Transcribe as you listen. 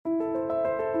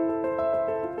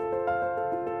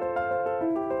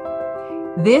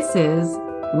This is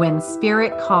When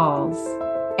Spirit Calls,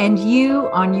 and you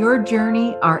on your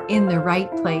journey are in the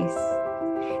right place.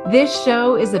 This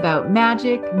show is about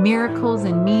magic, miracles,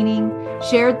 and meaning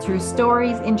shared through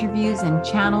stories, interviews, and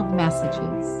channeled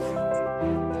messages.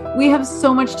 We have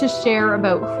so much to share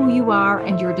about who you are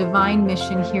and your divine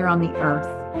mission here on the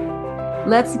earth.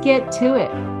 Let's get to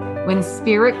it. When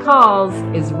Spirit Calls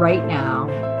is right now.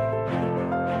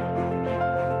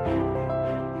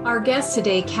 Our guest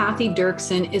today, Kathy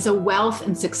Dirksen, is a wealth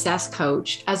and success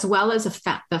coach, as well as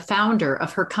the founder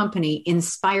of her company,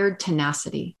 Inspired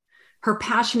Tenacity. Her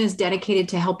passion is dedicated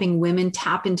to helping women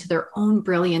tap into their own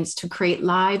brilliance to create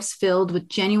lives filled with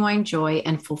genuine joy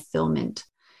and fulfillment.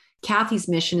 Kathy's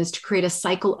mission is to create a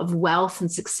cycle of wealth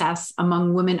and success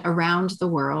among women around the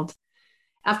world.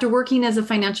 After working as a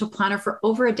financial planner for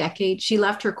over a decade, she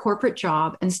left her corporate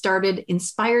job and started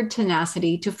Inspired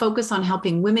Tenacity to focus on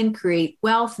helping women create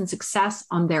wealth and success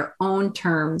on their own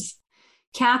terms.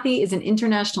 Kathy is an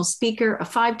international speaker, a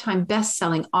 5-time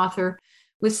best-selling author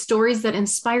with stories that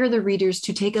inspire the readers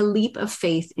to take a leap of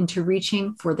faith into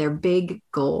reaching for their big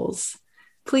goals.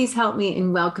 Please help me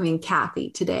in welcoming Kathy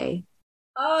today.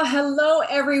 Oh, hello,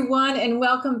 everyone, and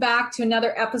welcome back to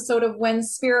another episode of When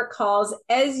Spirit Calls.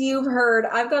 As you've heard,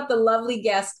 I've got the lovely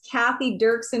guest, Kathy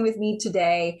Dirksen, with me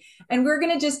today, and we're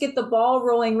going to just get the ball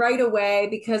rolling right away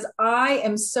because I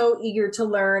am so eager to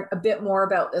learn a bit more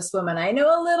about this woman. I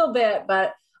know a little bit,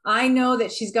 but I know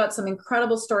that she's got some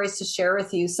incredible stories to share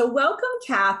with you. So welcome,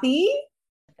 Kathy.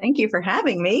 Thank you for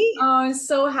having me. Oh, I'm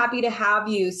so happy to have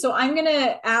you. So I'm going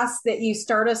to ask that you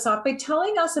start us off by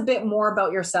telling us a bit more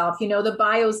about yourself. You know, the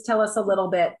bios tell us a little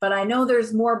bit, but I know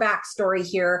there's more backstory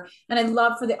here, and I'd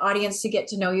love for the audience to get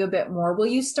to know you a bit more. Will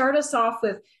you start us off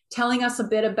with telling us a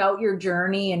bit about your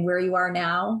journey and where you are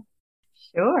now?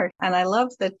 Sure. And I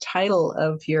love the title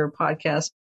of your podcast,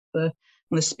 The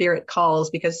Spirit Calls,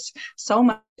 because so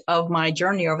much of my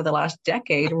journey over the last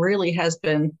decade really has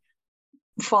been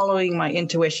following my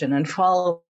intuition and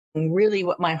following really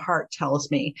what my heart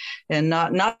tells me, and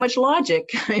not much logic.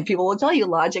 I mean, people will tell you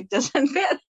logic doesn't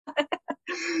fit.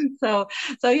 So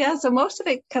most of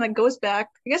it kind of goes back,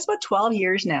 I guess, about 12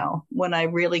 years now, when I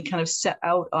really kind of set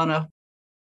out on a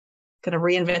kind of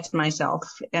reinvented myself.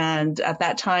 And at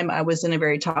that time, I was in a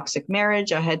very toxic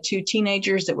marriage. I had 2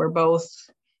 teenagers that were both,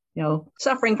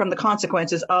 suffering from the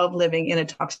consequences of living in a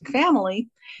toxic family.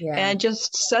 Yeah. And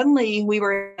just suddenly we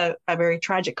were in a very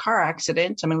tragic car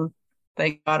accident. I mean,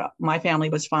 thank God my family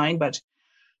was fine, but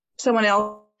someone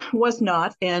else was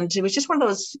not. And it was just one of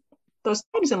those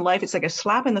times in life. It's like a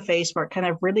slap in the face where it kind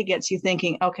of really gets you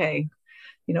thinking, okay,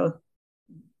 what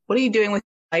are you doing with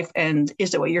life? And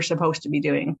is it what you're supposed to be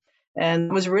doing?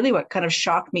 And it was really what kind of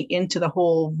shocked me into the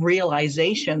whole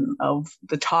realization of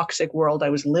the toxic world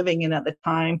I was living in at the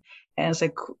time. And it's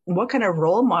like, what kind of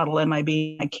role model am I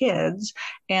being my kids?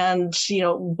 And,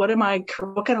 what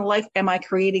kind of life am I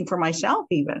creating for myself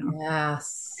even?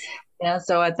 Yes. Yeah.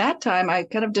 So at that time, I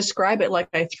kind of describe it like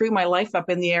I threw my life up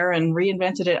in the air and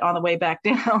reinvented it on the way back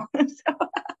down.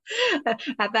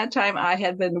 At that time, I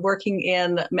had been working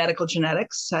in medical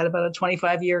genetics, had about a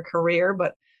 25-year career,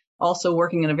 but also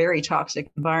working in a very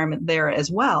toxic environment there as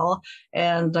well.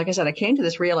 And like I said, I came to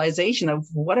this realization of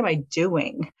what am I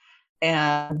doing?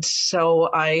 And so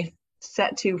I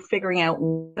set to figuring out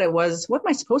what am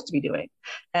I supposed to be doing?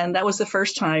 And that was the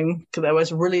first time that I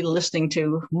was really listening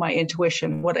to my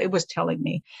intuition, what it was telling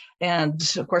me. And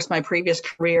of course, my previous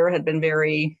career had been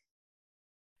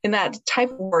in that type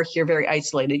of work, you're very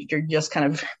isolated. You're just kind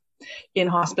of in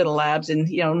hospital labs and,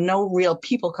 no real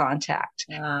people contact.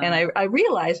 And I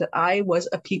realized that I was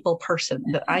a people person,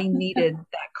 that I needed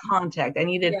that contact. I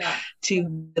needed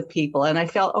to the people. And I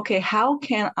felt, okay, how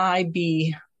can I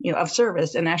be, of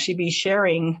service and actually be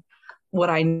sharing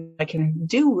what I can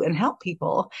do and help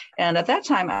people? And at that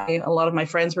time, a lot of my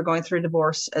friends were going through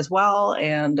divorce as well.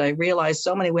 And I realized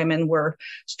so many women were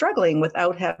struggling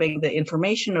without having the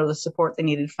information or the support they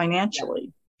needed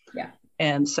financially. Yeah.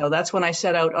 And so that's when I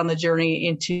set out on the journey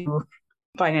into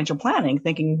financial planning,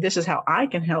 thinking this is how I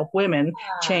can help women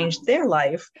change their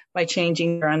life by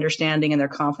changing their understanding and their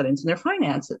confidence in their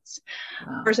finances.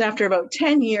 Of course, after about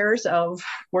 10 years of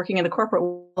working in the corporate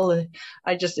world,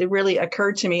 it really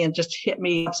occurred to me and just hit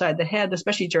me upside the head,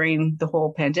 especially during the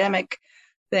whole pandemic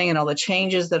thing and all the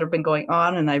changes that have been going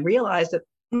on. And I realized that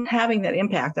I'm having that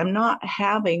impact. I'm not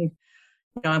having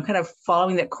I'm kind of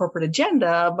following that corporate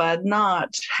agenda, but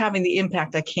not having the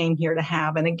impact I came here to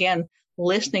have. And again,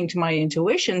 listening to my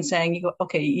intuition saying,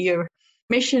 okay, your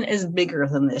mission is bigger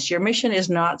than this. Your mission is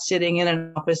not sitting in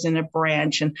an office in a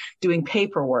branch and doing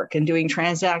paperwork and doing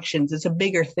transactions. It's a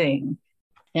bigger thing.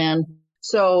 And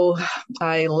So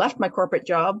I left my corporate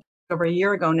job over a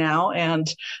year ago now. And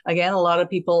again, a lot of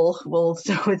people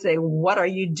would say, what are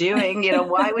you doing?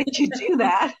 Why would you do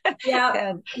that? Yeah.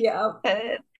 and, Yeah.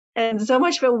 and so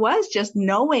much of it was just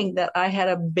knowing that I had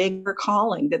a bigger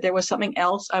calling, that there was something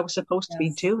else I was supposed to be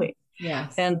doing.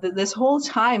 Yes. And this whole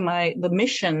time, the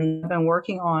mission I've been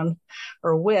working on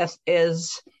or with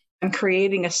is I'm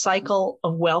creating a cycle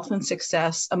of wealth and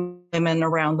success among women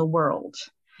around the world.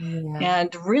 Yeah.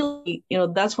 And really,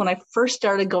 that's when I first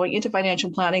started going into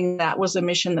financial planning. That was a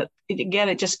mission that,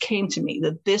 it just came to me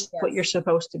that this is what you're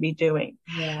supposed to be doing.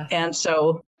 Yes. And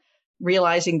so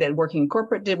realizing that working in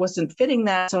corporate wasn't fitting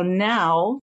that. So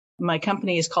now my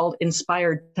company is called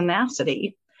Inspired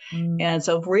Tenacity. And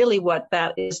so really what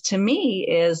that is to me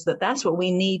is that's what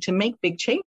we need to make big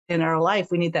change in our life.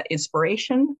 We need that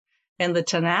inspiration and the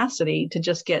tenacity to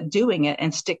just get doing it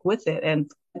and stick with it. And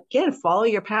again, follow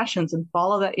your passions and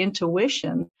follow that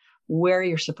intuition where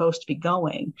you're supposed to be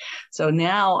going. So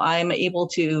now I'm able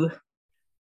to,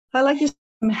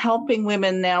 I'm helping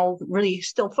women now really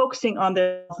still focusing on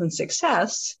their health and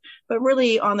success, but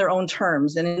really on their own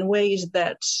terms and in ways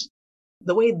that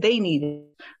the way they need it,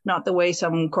 not the way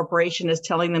some corporation is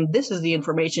telling them this is the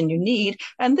information you need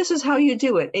and this is how you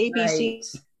do it. ABC.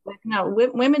 Right. No,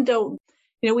 women don't,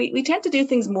 we tend to do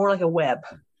things more like a web,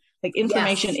 like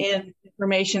information in,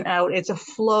 information out. It's a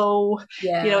flow.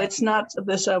 Yeah. It's not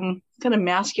this kind of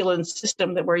masculine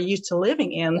system that we're used to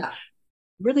living in. Yeah.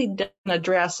 Really doesn't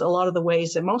address a lot of the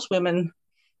ways that most women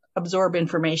absorb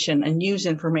information and use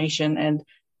information and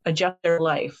adjust their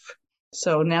life.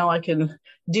 So now I can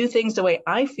do things the way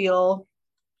I feel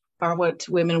are what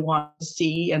women want to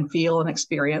see and feel and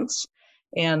experience.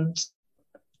 And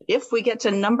if we get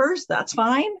to numbers, that's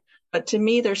fine. But to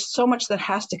me, there's so much that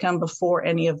has to come before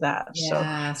any of that.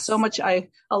 Yes. So much, a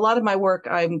lot of my work,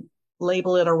 I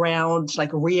label it around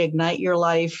like reignite your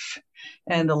life.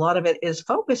 And a lot of it is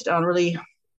focused on really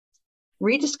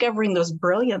rediscovering those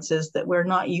brilliances that we're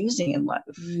not using in life.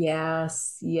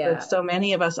 Yes. Yeah. But so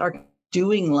many of us are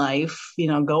doing life,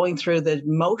 going through the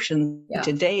motions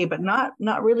today, but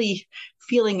not really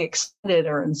feeling excited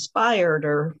or inspired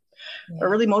or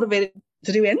really motivated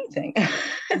to do anything.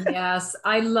 Yes.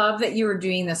 I love that you were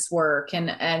doing this work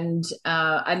and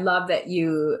I love that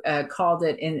you called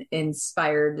it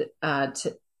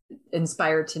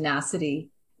inspired tenacity.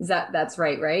 That's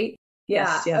right?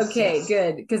 Yeah. Yes, okay, yes.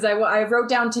 Good. Because I wrote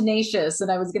down tenacious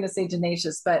and I was going to say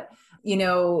tenacious, but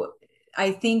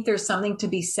I think there's something to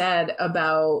be said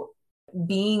about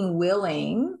being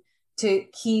willing to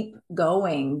keep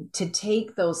going, to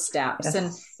take those steps. Yes,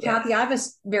 and Kathy, I have a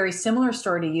very similar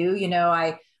story to you.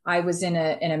 I was in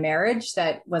a marriage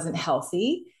that wasn't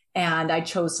healthy and I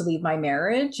chose to leave my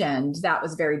marriage and that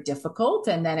was very difficult.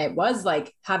 And then it was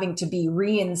like having to be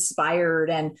re-inspired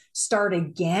and start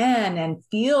again and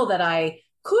feel that I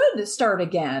could start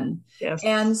again. Yes.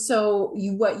 And so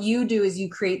what you do is you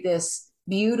create this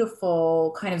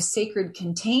beautiful kind of sacred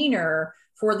container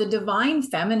for the divine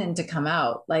feminine to come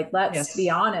out. Like, let's be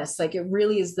honest, like it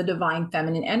really is the divine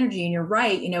feminine energy. And you're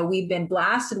right. We've been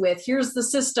blasted with, here's the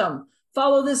system,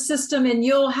 follow this system and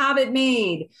you'll have it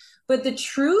made. But the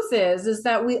truth is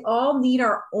that we all need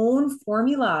our own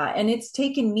formula. And it's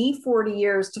taken me 40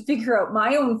 years to figure out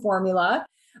my own formula,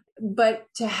 but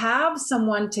to have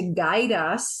someone to guide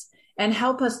us and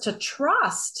help us to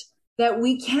trust that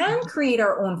we can create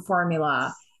our own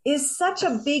formula is such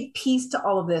a big piece to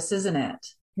all of this, isn't it?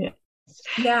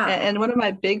 Yeah. And one of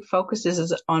my big focuses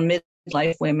is on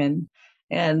midlife women.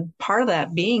 And part of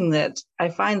that being that I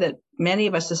find that many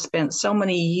of us have spent so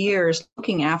many years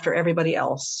looking after everybody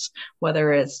else,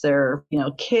 whether it's their,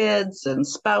 kids and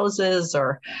spouses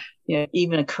or,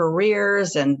 even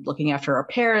careers and looking after our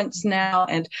parents now.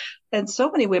 And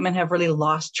so many women have really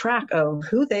lost track of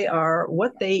who they are,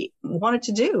 what they wanted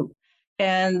to do.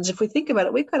 And if we think about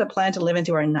it, we've got a plan to live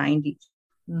into our 90s.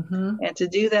 Mm-hmm. And to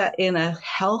do that in a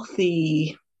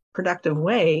healthy, productive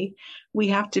way, we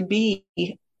have to be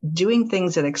doing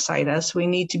things that excite us. We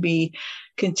need to be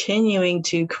continuing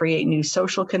to create new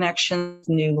social connections,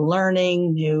 new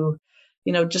learning, new,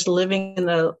 just living in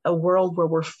a world where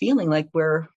we're feeling like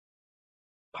we're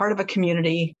part of a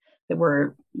community,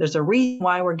 that there's a reason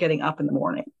why we're getting up in the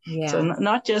morning. Yeah. So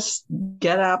not just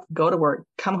get up, go to work,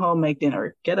 come home, make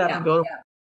dinner, get up and go to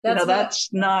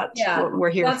that's not what we're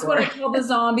here for. That's what I call the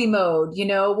zombie mode.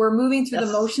 We're moving through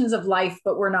the motions of life,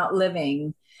 but we're not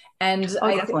living. And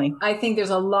I think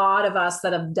there's a lot of us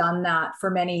that have done that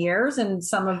for many years. And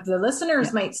some of the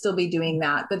listeners might still be doing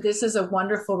that. But this is a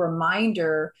wonderful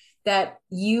reminder that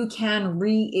you can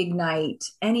reignite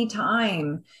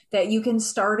anytime, that you can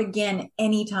start again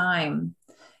anytime.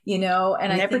 and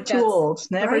I Never think too that's old,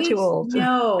 never right. too old.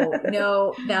 No,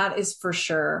 no, that is for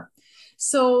sure.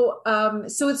 So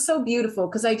it's so beautiful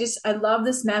because I love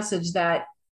this message that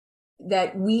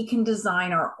we can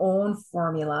design our own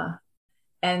formula.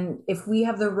 And if we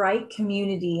have the right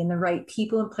community and the right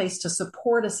people in place to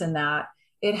support us in that,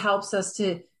 it helps us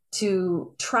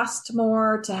to trust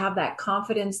more, to have that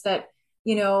confidence that,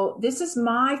 this is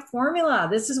my formula.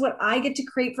 This is what I get to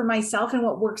create for myself and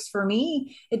what works for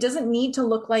me. It doesn't need to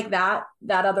look like that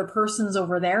other person's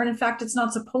over there. And in fact, it's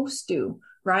not supposed to,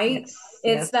 right? Yes,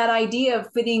 It's yes. that idea of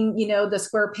fitting, the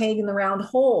square peg in the round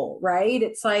hole, right?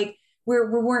 It's like we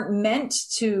weren't meant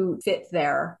to fit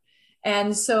there.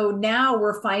 And so now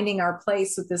we're finding our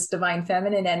place with this divine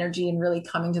feminine energy and really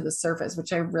coming to the surface,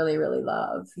 which I really, really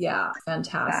love. Yeah,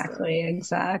 fantastic.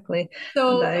 Exactly. And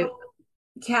So,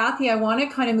 Kathy, I want to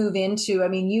kind of move into, I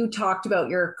mean, you talked about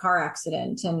your car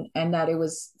accident and that it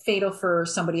was fatal for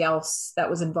somebody else that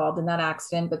was involved in that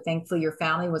accident, but thankfully your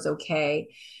family was okay.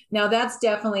 Now, that's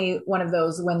definitely one of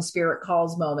those when spirit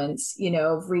calls moments,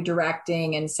 of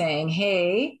redirecting and saying,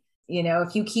 hey,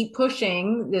 if you keep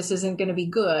pushing, this isn't going to be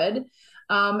good.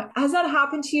 Has that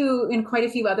happened to you in quite a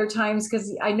few other times?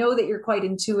 Because I know that you're quite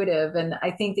intuitive, and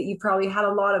I think that you probably had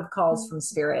a lot of calls from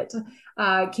spirit.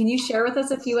 Can you share with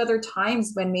us a few other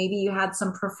times when maybe you had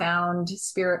some profound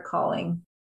spirit calling?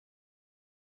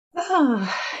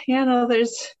 oh,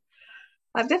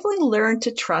 I've definitely learned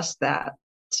to trust that.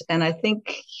 And I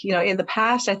think, in the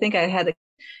past, I think I had,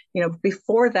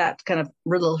 before that kind of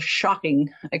real shocking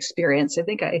experience, I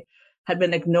think I had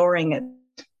been ignoring it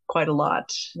quite a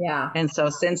lot. Yeah. And so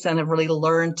since then, I've really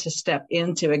learned to step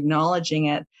into acknowledging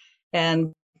it.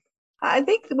 And I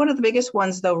think one of the biggest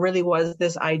ones, though, really was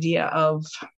this idea of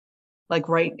like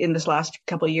right in this last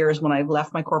couple of years when I've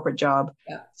left my corporate job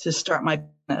Yeah. to start my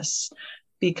business.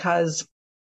 Because,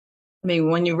 I mean,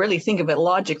 when you really think of it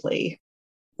logically,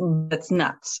 that's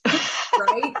nuts.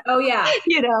 Right? Oh, yeah.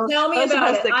 Tell me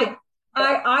about it.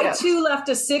 I too left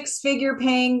a six-figure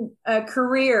paying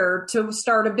career to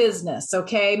start a business,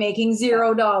 okay, making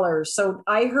 $0. So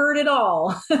I heard it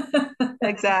all.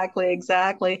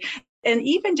 Exactly. And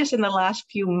even just in the last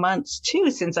few months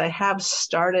too, since I have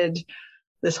started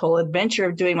this whole adventure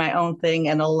of doing my own thing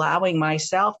and allowing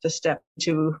myself to step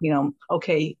to,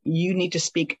 okay, you need to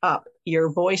speak up.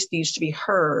 Your voice needs to be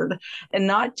heard. And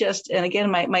not just, and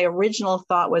again, my original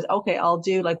thought was, okay, I'll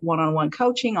do like one-on-one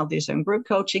coaching. I'll do some group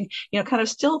coaching, kind of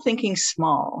still thinking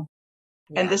small.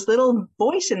 Yeah. And this little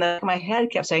voice in my head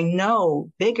kept saying,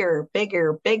 no, bigger,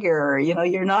 bigger, bigger.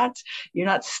 You're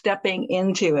not stepping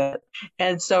into it.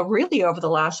 And so really over the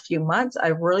last few months,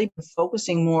 I've really been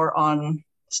focusing more on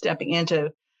stepping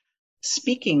into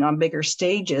speaking on bigger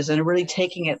stages and really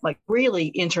taking it like really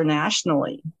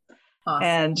internationally. Awesome.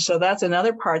 And so that's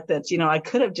another part that, I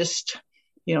could have just,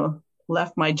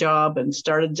 left my job and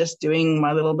started just doing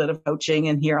my little bit of coaching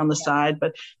and here on the side.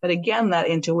 But again, that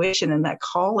intuition and that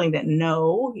calling that,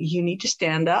 no, you need to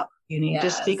stand up. You need to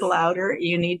speak louder.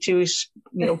 You need to,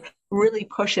 really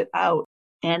push it out.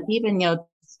 And even,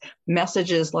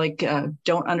 messages like,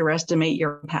 don't underestimate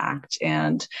your impact.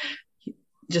 And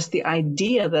just the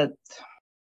idea that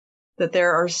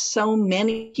there are so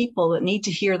many people that need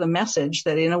to hear the message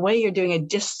that in a way you're doing a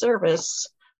disservice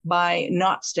by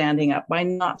not standing up, by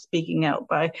not speaking out,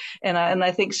 and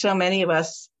I think so many of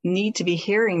us need to be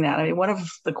hearing that. I mean, one of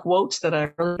the quotes that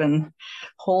I've really been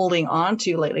holding on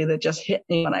to lately that just hit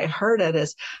me when I heard it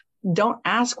is, don't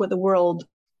ask what the world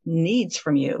needs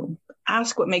from you.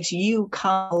 Ask what makes you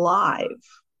come alive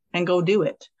and go do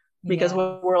it. Because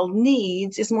what the world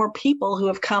needs is more people who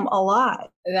have come alive.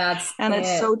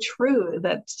 It's so true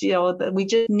that, that we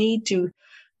just need to,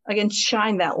 again,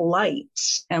 shine that light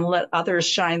and let others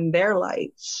shine their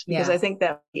lights, because I think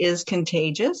that is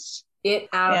contagious. It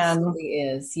absolutely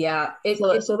is. Yeah.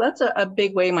 So that's a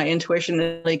big way my intuition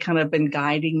has really kind of been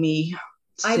guiding me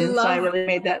since I really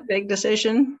made that big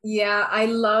decision. Yeah, I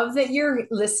love that you're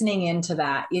listening into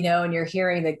that, and you're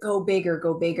hearing that go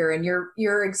bigger, and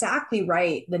you're exactly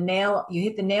right. You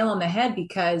hit the nail on the head,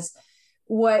 because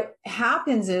what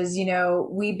happens is,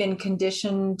 we've been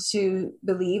conditioned to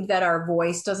believe that our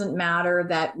voice doesn't matter,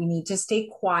 that we need to stay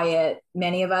quiet.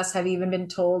 Many of us have even been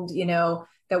told,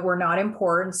 that we're not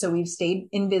important. So we've stayed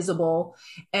invisible.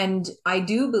 And I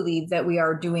do believe that we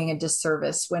are doing a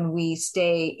disservice when we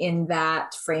stay in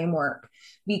that framework,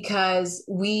 because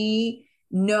we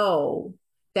know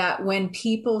that when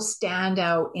people stand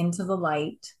out into the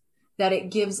light, that it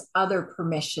gives other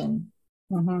permission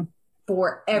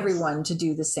for everyone to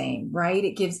do the same, right?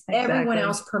 It gives everyone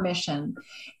else permission.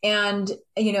 And,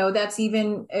 that's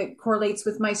even, it correlates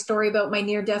with my story about my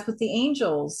near death with the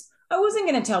angels. I wasn't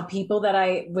going to tell people that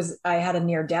I had a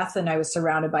near death and I was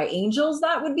surrounded by angels.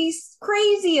 That would be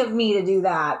crazy of me to do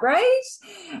that, right?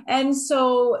 And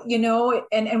so,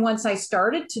 and once I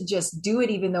started to just do it,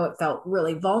 even though it felt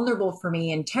really vulnerable for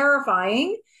me and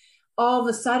terrifying, all of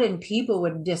a sudden people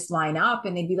would just line up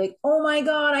and they'd be like, oh my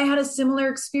God, I had a similar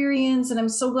experience. And I'm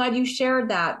so glad you shared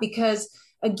that. Because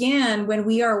again, when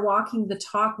we are walking the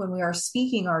talk, when we are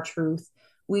speaking our truth,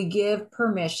 we give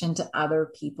permission to other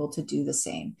people to do the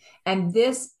same. And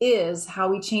this is how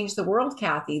we change the world,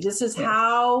 Kathy. This is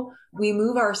how we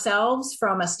move ourselves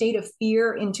from a state of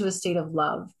fear into a state of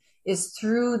love, is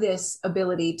through this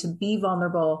ability to be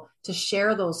vulnerable, to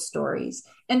share those stories,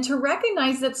 and to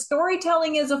recognize that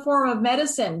storytelling is a form of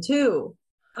medicine too.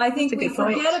 I think we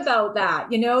forget about that.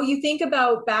 You think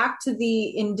about back to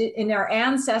in our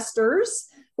ancestors.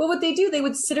 Well, what they do, they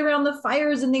would sit around the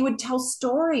fires and they would tell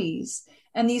stories.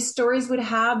 And these stories would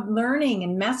have learning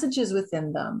and messages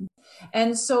within them.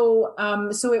 And so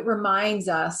it reminds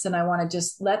us, and I want to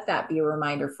just let that be a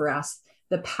reminder for us,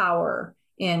 the power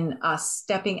in us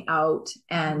stepping out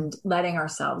and letting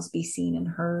ourselves be seen and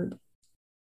heard.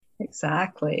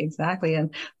 Exactly.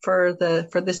 And for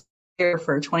this year,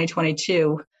 for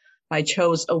 2022, I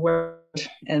chose a word,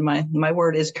 and my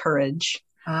word is courage.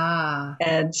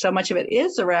 And so much of it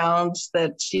is around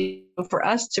that, for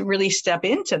us to really step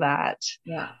into that.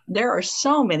 Yeah. There are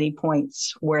so many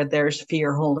points where there's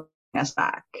fear holding us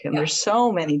back. And there's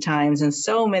so many times and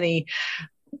so many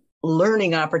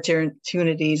learning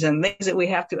opportunities and things that we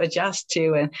have to adjust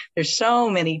to. And there's so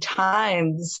many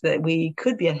times that we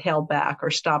could be held back or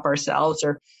stop ourselves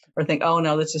or think, oh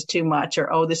no, this is too much,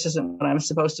 or, oh, this isn't what I'm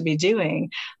supposed to be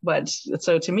doing. But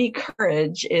so to me,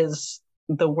 courage is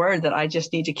the word that I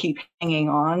just need to keep hanging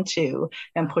on to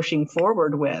and pushing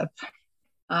forward with.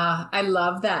 I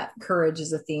love that courage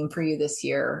is a theme for you this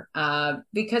year,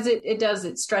 because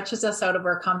it stretches us out of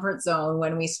our comfort zone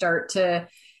when we start to,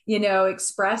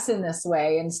 express in this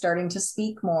way and starting to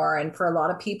speak more. And for a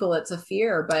lot of people, it's a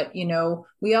fear, but,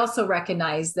 we also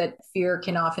recognize that fear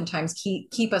can oftentimes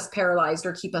keep us paralyzed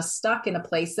or keep us stuck in a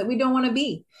place that we don't want to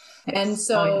be. Yes. And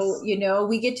so,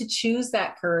 we get to choose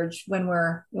that courage when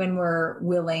we're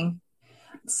willing.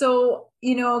 So,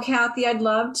 Kathy, I'd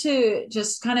love to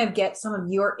just kind of get some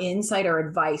of your insight or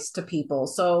advice to people.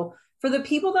 So for the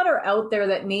people that are out there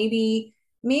that maybe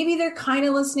they're kind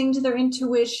of listening to their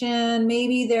intuition,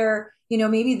 maybe they're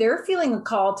feeling a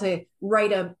call to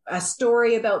write a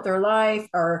story about their life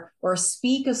or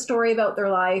speak a story about their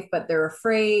life, but they're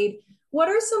afraid. What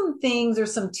are some things or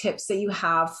some tips that you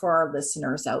have for our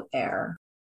listeners out there?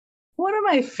 One of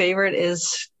my favorite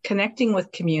is connecting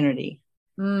with community.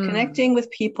 Connecting with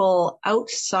people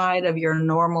outside of your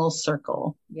normal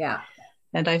circle. Yeah.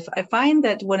 And I find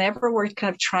that whenever we're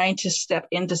kind of trying to step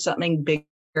into something bigger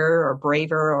or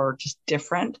braver or just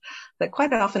different, that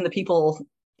quite often the people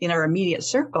in our immediate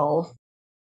circle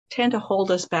tend to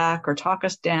hold us back or talk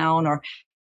us down,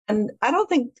 and I don't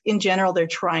think in general they're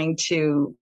trying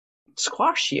to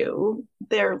squash you.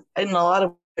 They're in a lot of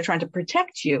ways they're trying to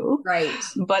protect you. Right.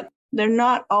 But they're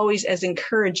not always as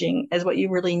encouraging as what you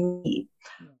really need.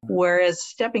 Whereas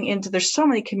stepping into, there's so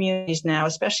many communities now,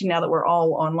 especially now that we're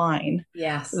all online.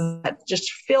 Yes. That just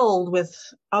filled with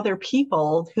other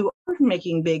people who are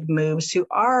making big moves, who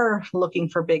are looking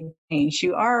for big change,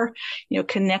 who are,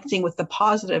 connecting with the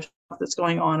positive stuff that's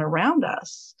going on around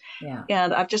us. Yeah.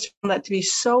 And I've just found that to be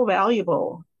so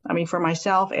valuable. I mean, for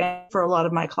myself and for a lot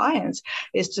of my clients,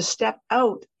 is to step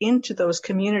out into those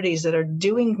communities that are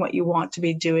doing what you want to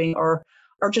be doing or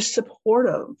are just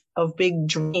supportive of big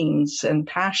dreams and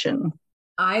passion.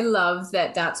 I love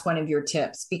that that's one of your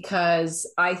tips,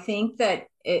 because I think that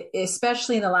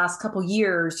especially in the last couple of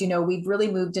years, we've really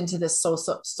moved into this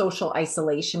social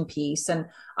isolation piece. And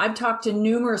I've talked to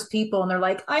numerous people and they're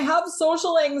like, I have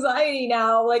social anxiety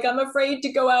now. Like, I'm afraid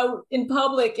to go out in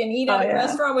public and eat at a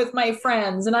restaurant with my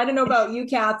friends. And I don't know about you,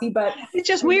 Kathy, but it's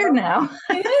just weird now.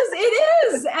 It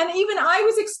is. And even I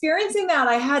was experiencing that.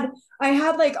 I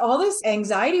had like all this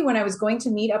anxiety when I was going to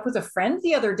meet up with a friend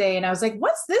the other day. And I was like,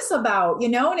 what's this about?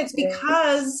 And it's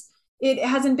because it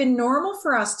hasn't been normal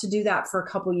for us to do that for a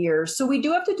couple of years. So we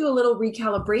do have to do a little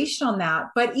recalibration on that.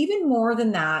 But even more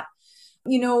than that,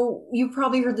 you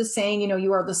probably heard the saying,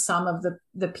 you are the sum of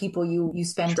the people you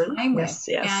spend time with.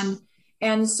 Yes.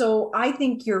 And so I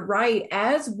think you're right.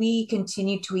 As we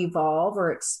continue to evolve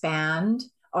or expand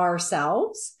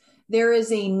ourselves, there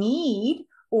is a need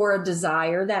or a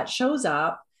desire that shows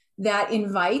up that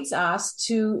invites us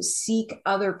to seek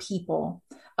other people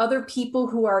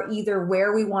who are either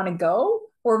where we want to go,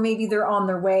 or maybe they're on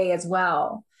their way as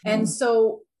well. And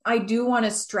so I do want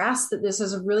to stress that this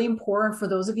is really important for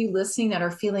those of you listening that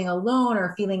are feeling alone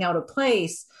or feeling out of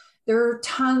place. There are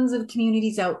tons of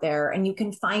communities out there, and you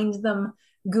can find them,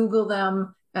 Google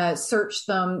them, search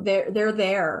them. They're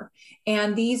there,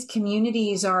 and these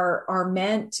communities are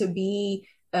meant to be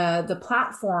the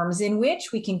platforms in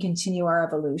which we can continue our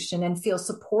evolution and feel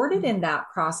supported in that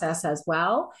process as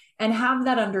well, and have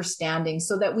that understanding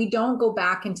so that we don't go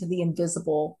back into the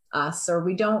invisible us, or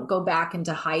we don't go back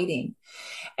into hiding.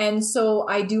 And so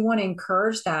I do want to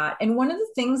encourage that. And one of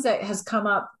the things that has come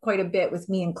up quite a bit with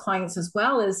me and clients as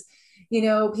well is,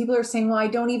 people are saying, well, I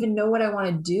don't even know what I want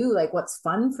to do. Like, what's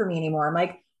fun for me anymore? I'm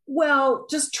like, well,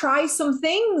 just try some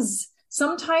things.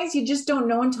 Sometimes you just don't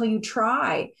know until you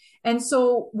try. And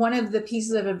so one of the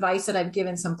pieces of advice that I've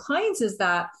given some clients is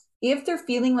that if they're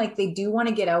feeling like they do want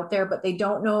to get out there, but they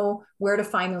don't know where to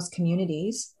find those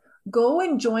communities, go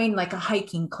and join like a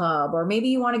hiking club, or maybe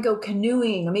you want to go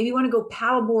canoeing, or maybe you want to go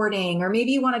paddleboarding, or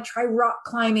maybe you want to try rock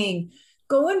climbing.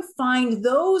 Go and find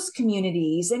those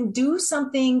communities and do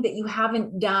something that you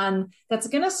haven't done that's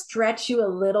going to stretch you a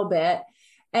little bit,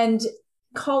 and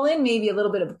call in maybe a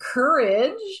little bit of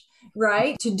courage,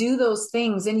 right, to do those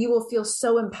things, and you will feel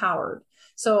so empowered.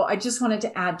 So I just wanted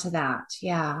to add to that.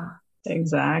 Yeah.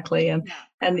 Exactly. And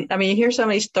I mean, you hear so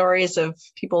many stories of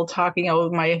people talking,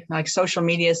 oh, my social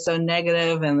media is so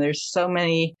negative and there's so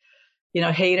many,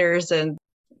 haters. And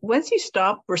once you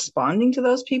stop responding to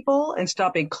those people and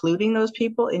stop including those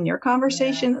people in your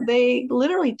conversation, they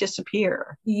literally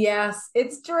disappear. Yes,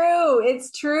 it's true.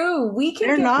 It's true.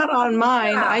 They're not on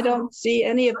mine. I don't see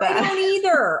any of that. I don't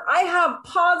either. I have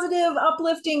positive,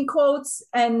 uplifting quotes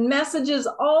and messages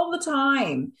all the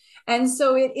time. And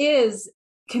so it is,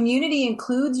 community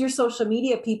includes your social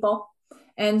media, people.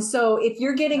 And so if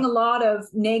you're getting a lot of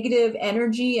negative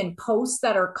energy and posts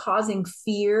that are causing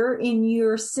fear in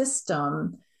your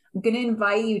system, I'm going to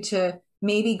invite you to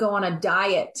maybe go on a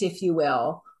diet, if you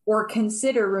will, or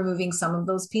consider removing some of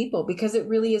those people, because it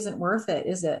really isn't worth it,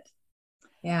 is it?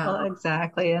 Yeah. Well,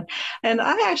 exactly. And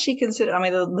I actually consider,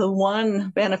 the one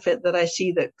benefit that I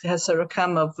see that has sort of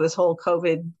come of this whole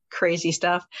COVID crazy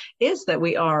stuff is that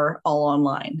we are all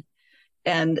online.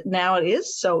 And now it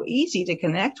is so easy to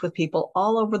connect with people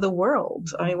all over the world.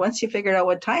 I mean, once you figure out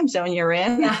what time zone you're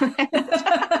in. Yeah.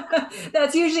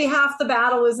 That's usually half the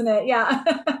battle, isn't it? Yeah.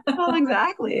 Well,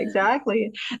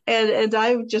 exactly. And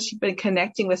I've just been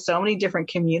connecting with so many different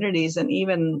communities, and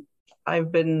even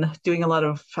I've been doing a lot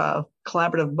of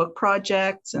collaborative book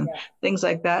projects and things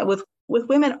like that with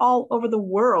women all over the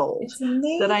world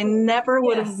that I never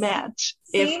would have met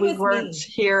if we weren't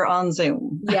here on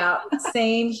Zoom. Yeah,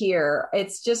 same here.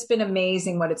 It's just been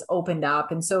amazing what it's opened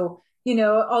up. And so,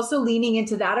 also leaning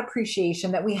into that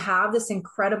appreciation that we have this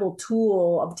incredible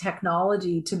tool of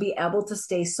technology to be able to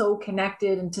stay so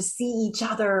connected and to see each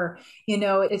other,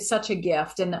 it's such a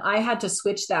gift. And I had to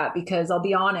switch that because I'll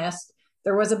be honest,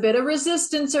 there was a bit of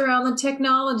resistance around the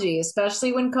technology,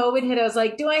 especially when COVID hit. I was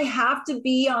like, do I have to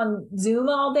be on Zoom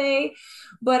all day?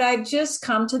 But I've just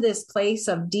come to this place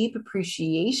of deep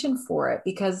appreciation for it,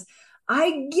 because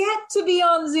I get to be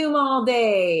on Zoom all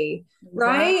day,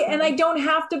 right? Exactly. And I don't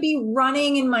have to be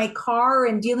running in my car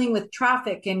and dealing with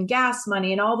traffic and gas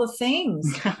money and all the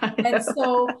things. And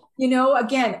so,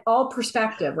 again, all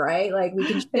perspective, right? Like we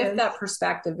can shift that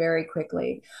perspective very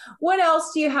quickly. What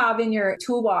else do you have in your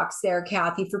toolbox there,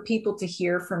 Kathy, for people to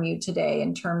hear from you today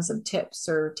in terms of tips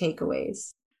or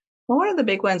takeaways? Well, one of the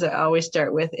big ones I always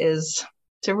start with is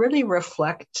to really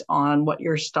reflect on what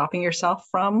you're stopping yourself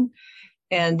from.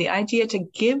 And the idea to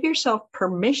give yourself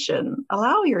permission,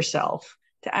 allow yourself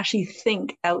to actually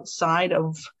think outside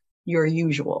of your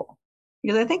usual.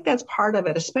 Because I think that's part of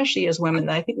it, especially as women.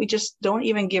 I think we just don't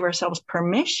even give ourselves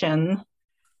permission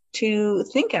to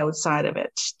think outside of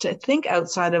it, to think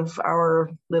outside of our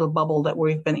little bubble that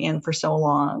we've been in for so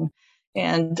long.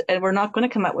 And we're not going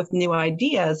to come up with new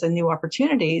ideas and new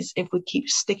opportunities if we keep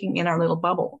sticking in our little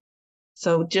bubble.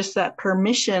 So just that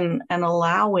permission and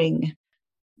allowing,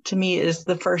 to me, is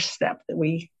the first step that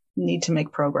we need to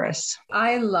make progress.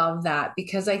 I love that,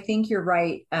 because I think you're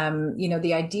right.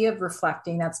 The idea of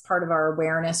reflecting, that's part of our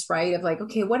awareness, right? Of like,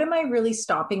 okay, what am I really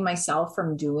stopping myself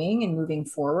from doing and moving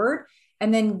forward?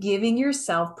 And then giving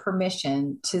yourself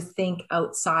permission to think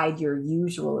outside your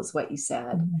usual is what you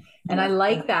said. Mm-hmm. And I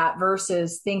like that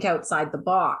versus think outside the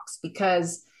box,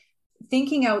 because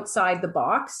thinking outside the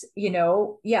box,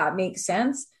 it makes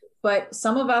sense. But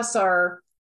some of us are,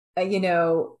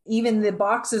 even the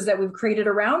boxes that we've created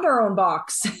around our own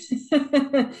box.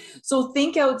 So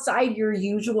think outside your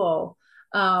usual,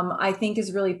 I think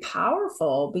is really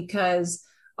powerful, because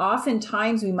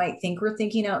oftentimes we might think we're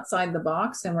thinking outside the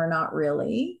box and we're not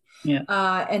really.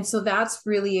 Yeah. And so that's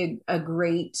really a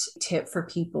great tip for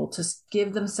people to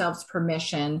give themselves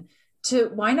permission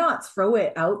to, why not throw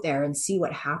it out there and see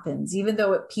what happens, even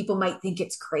though people might think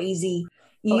it's crazy.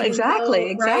 Oh, Even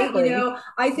exactly. though, right? You Exactly. know,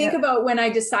 I think Yeah. about when I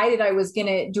decided I was going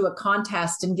to do a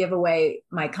contest and give away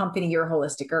my company, Your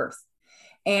Holistic Earth.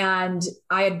 And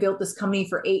I had built this company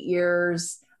for 8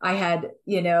 years. I had,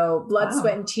 blood, Wow.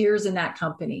 sweat, and tears in that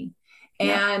company.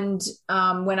 Yeah. And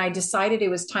when I decided it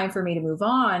was time for me to move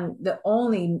on, the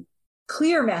only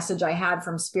clear message I had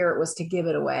from Spirit was to give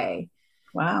it away.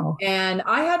 Wow. And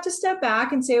I had to step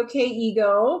back and say, okay,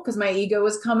 ego, because my ego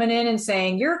was coming in and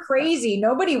saying, you're crazy.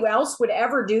 Nobody else would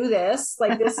ever do this.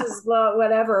 Like, this is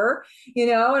whatever,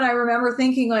 and I remember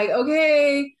thinking like,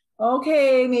 okay,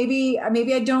 maybe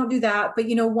I don't do that. But,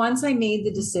 once I made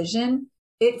the decision,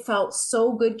 it felt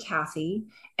so good, Kathy.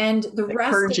 And the Like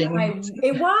rest purging.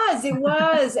 it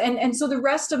was. And so the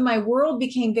rest of my world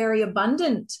became very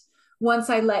abundant once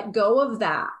I let go of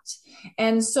that.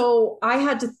 And so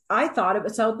I thought it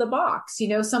was out the box,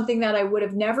 something that I would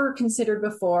have never considered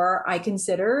before. I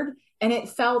considered, and it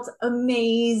felt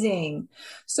amazing.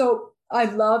 So I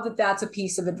love that that's a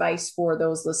piece of advice for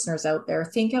those listeners out there.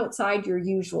 Think outside your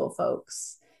usual,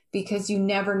 folks, because you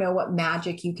never know what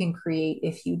magic you can create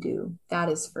if you do. That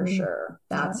is for sure.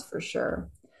 That's for sure.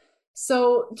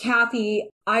 So, Kathy,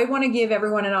 I want to give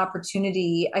everyone an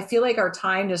opportunity. I feel like our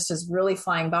time just is really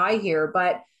flying by here,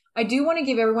 but I do want to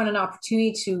give everyone an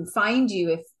opportunity to find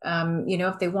you if,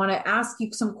 if they want to ask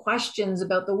you some questions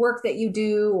about the work that you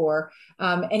do, or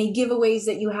any giveaways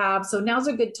that you have. So now's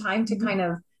a good time to kind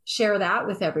of share that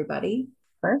with everybody.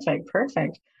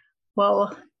 Perfect.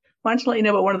 Well, why don't you let you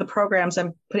know about one of the programs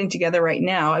I'm putting together right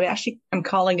now? I'm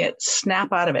calling it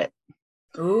Snap Out of It.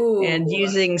 Ooh. And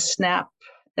using SNAP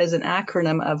as an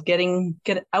acronym of get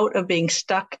out of being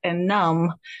stuck and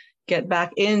numb, get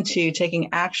back into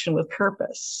taking action with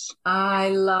purpose. I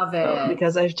love it.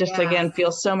 Because I just, again,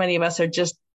 feel so many of us are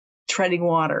just treading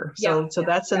water. So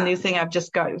that's a new thing I've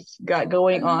just got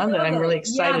going on that I'm really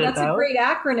excited about. Yeah, that's a great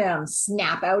acronym.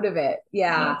 Snap out of it.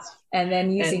 Yeah. Yes. And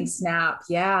then using SNAP.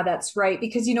 Yeah, that's right.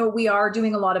 Because, we are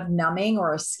doing a lot of numbing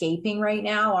or escaping right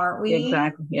now, aren't we?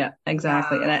 Exactly. Yeah,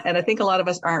 exactly. Yeah. And I think a lot of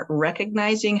us aren't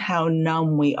recognizing how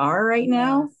numb we are right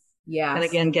now. Yeah. And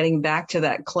again, getting back to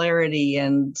that clarity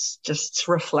and just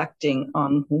reflecting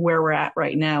on where we're at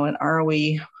right now. And are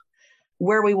we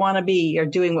where we want to be or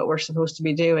doing what we're supposed to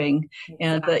be doing? Exactly.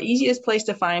 And the easiest place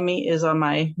to find me is on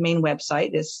my main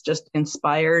website. It's just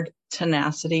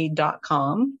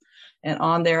inspiredtenacity.com. And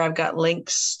on there, I've got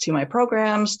links to my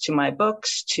programs, to my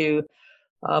books, to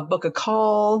book a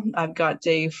call. I've got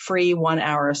a free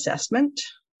 1-hour assessment.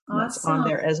 Awesome. That's on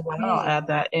there as well. Okay. I'll add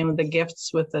that in the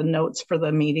gifts with the notes for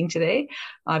the meeting today.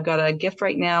 I've got a gift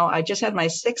right now. I just had my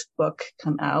 6th book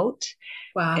come out.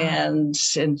 Wow. And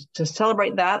to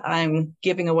celebrate that, I'm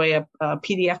giving away a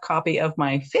PDF copy of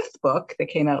my 5th book that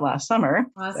came out last summer.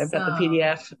 Awesome. I've got the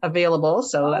PDF available.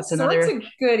 So that's another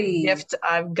gift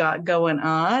I've got going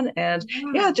on. And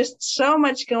just so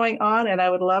much going on. And I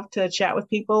would love to chat with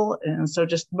people. And so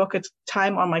just book a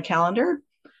time on my calendar.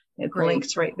 It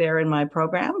links right there in my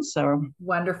program. So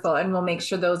wonderful. And we'll make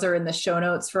sure those are in the show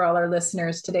notes for all our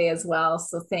listeners today as well.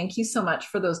 So thank you so much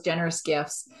for those generous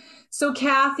gifts. So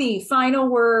Kathy, final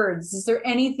words. Is there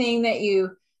anything that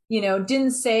you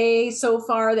didn't say so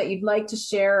far that you'd like to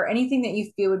share? Anything that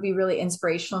you feel would be really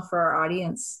inspirational for our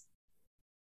audience?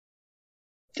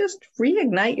 Just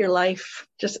reignite your life.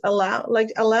 Just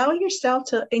allow yourself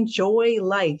to enjoy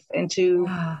life and to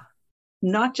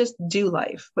not just do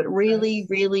life, but really,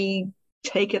 really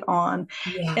take it on.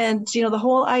 Yes. And, the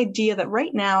whole idea that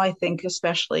right now, I think,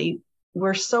 especially,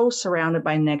 we're so surrounded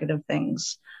by negative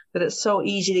things that it's so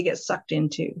easy to get sucked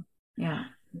into. Yeah.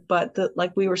 But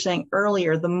like we were saying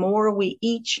earlier, the more we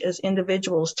each as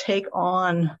individuals take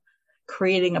on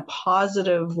creating a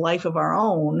positive life of our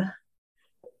own,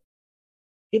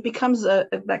 it becomes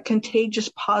that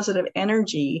contagious positive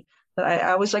energy that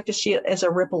I always like to see it as a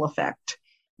ripple effect.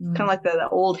 Kind of like the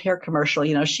old hair commercial,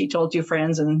 she told you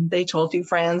friends and they told you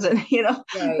friends. And,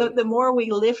 the more we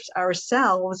lift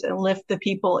ourselves and lift the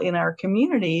people in our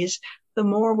communities, the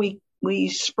more we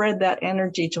spread that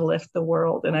energy to lift the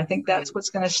world. And I think that's what's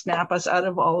going to snap us out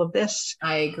of all of this.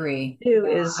 I agree. That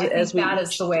is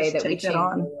the way that we change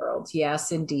the world.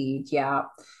 Yes, indeed. Yeah,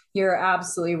 you're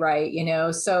absolutely right.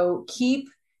 So keep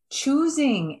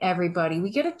choosing, everybody. We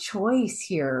get a choice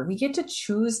here. We get to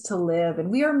choose to live, and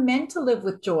we are meant to live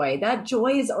with joy. That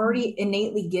joy is already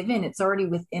innately given. It's already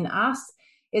within us.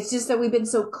 It's just that we've been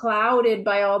so clouded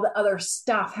by all the other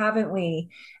stuff, haven't we?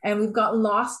 And we've got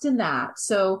lost in that.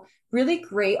 So really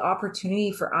great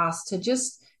opportunity for us to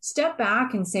just step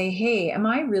back and say, hey, am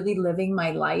I really living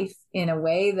my life in a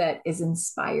way that is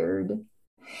inspired?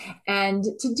 And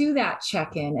to do that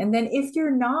check in. And then if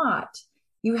you're not,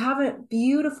 you have a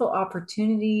beautiful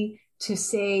opportunity to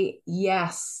say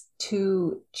yes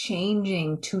to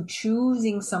changing, to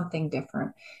choosing something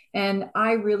different. And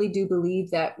I really do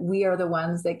believe that we are the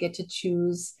ones that get to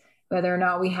choose whether or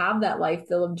not we have that life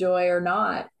full of joy or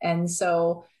not. And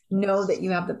so know that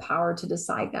you have the power to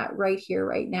decide that right here,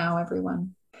 right now,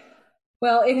 everyone.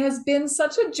 Well, it has been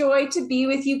such a joy to be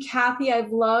with you, Kathy.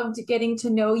 I've loved getting to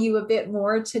know you a bit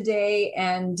more today,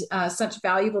 and such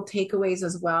valuable takeaways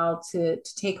as well to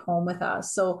take home with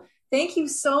us. So thank you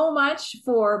so much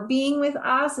for being with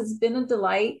us. It's been a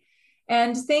delight.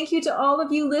 And thank you to all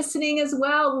of you listening as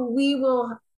well. We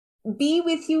will be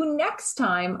with you next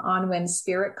time on When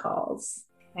Spirit Calls.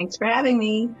 Thanks for having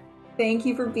me. Thank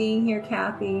you for being here,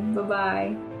 Kathy.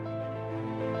 Bye-bye.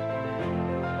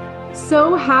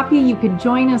 So happy you could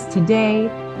join us today,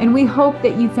 and we hope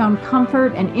that you found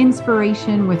comfort and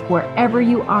inspiration with wherever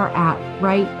you are at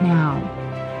right now.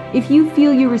 If you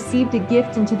feel you received a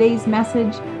gift in today's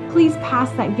message, please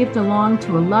pass that gift along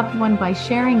to a loved one by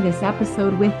sharing this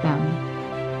episode with them.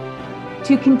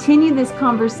 To continue this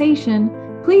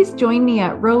conversation, please join me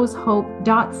at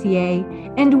rosehope.ca,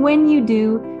 and when you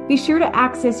do, be sure to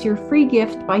access your free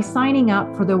gift by signing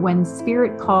up for the When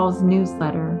Spirit Calls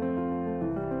newsletter.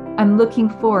 I'm looking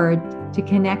forward to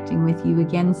connecting with you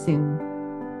again soon.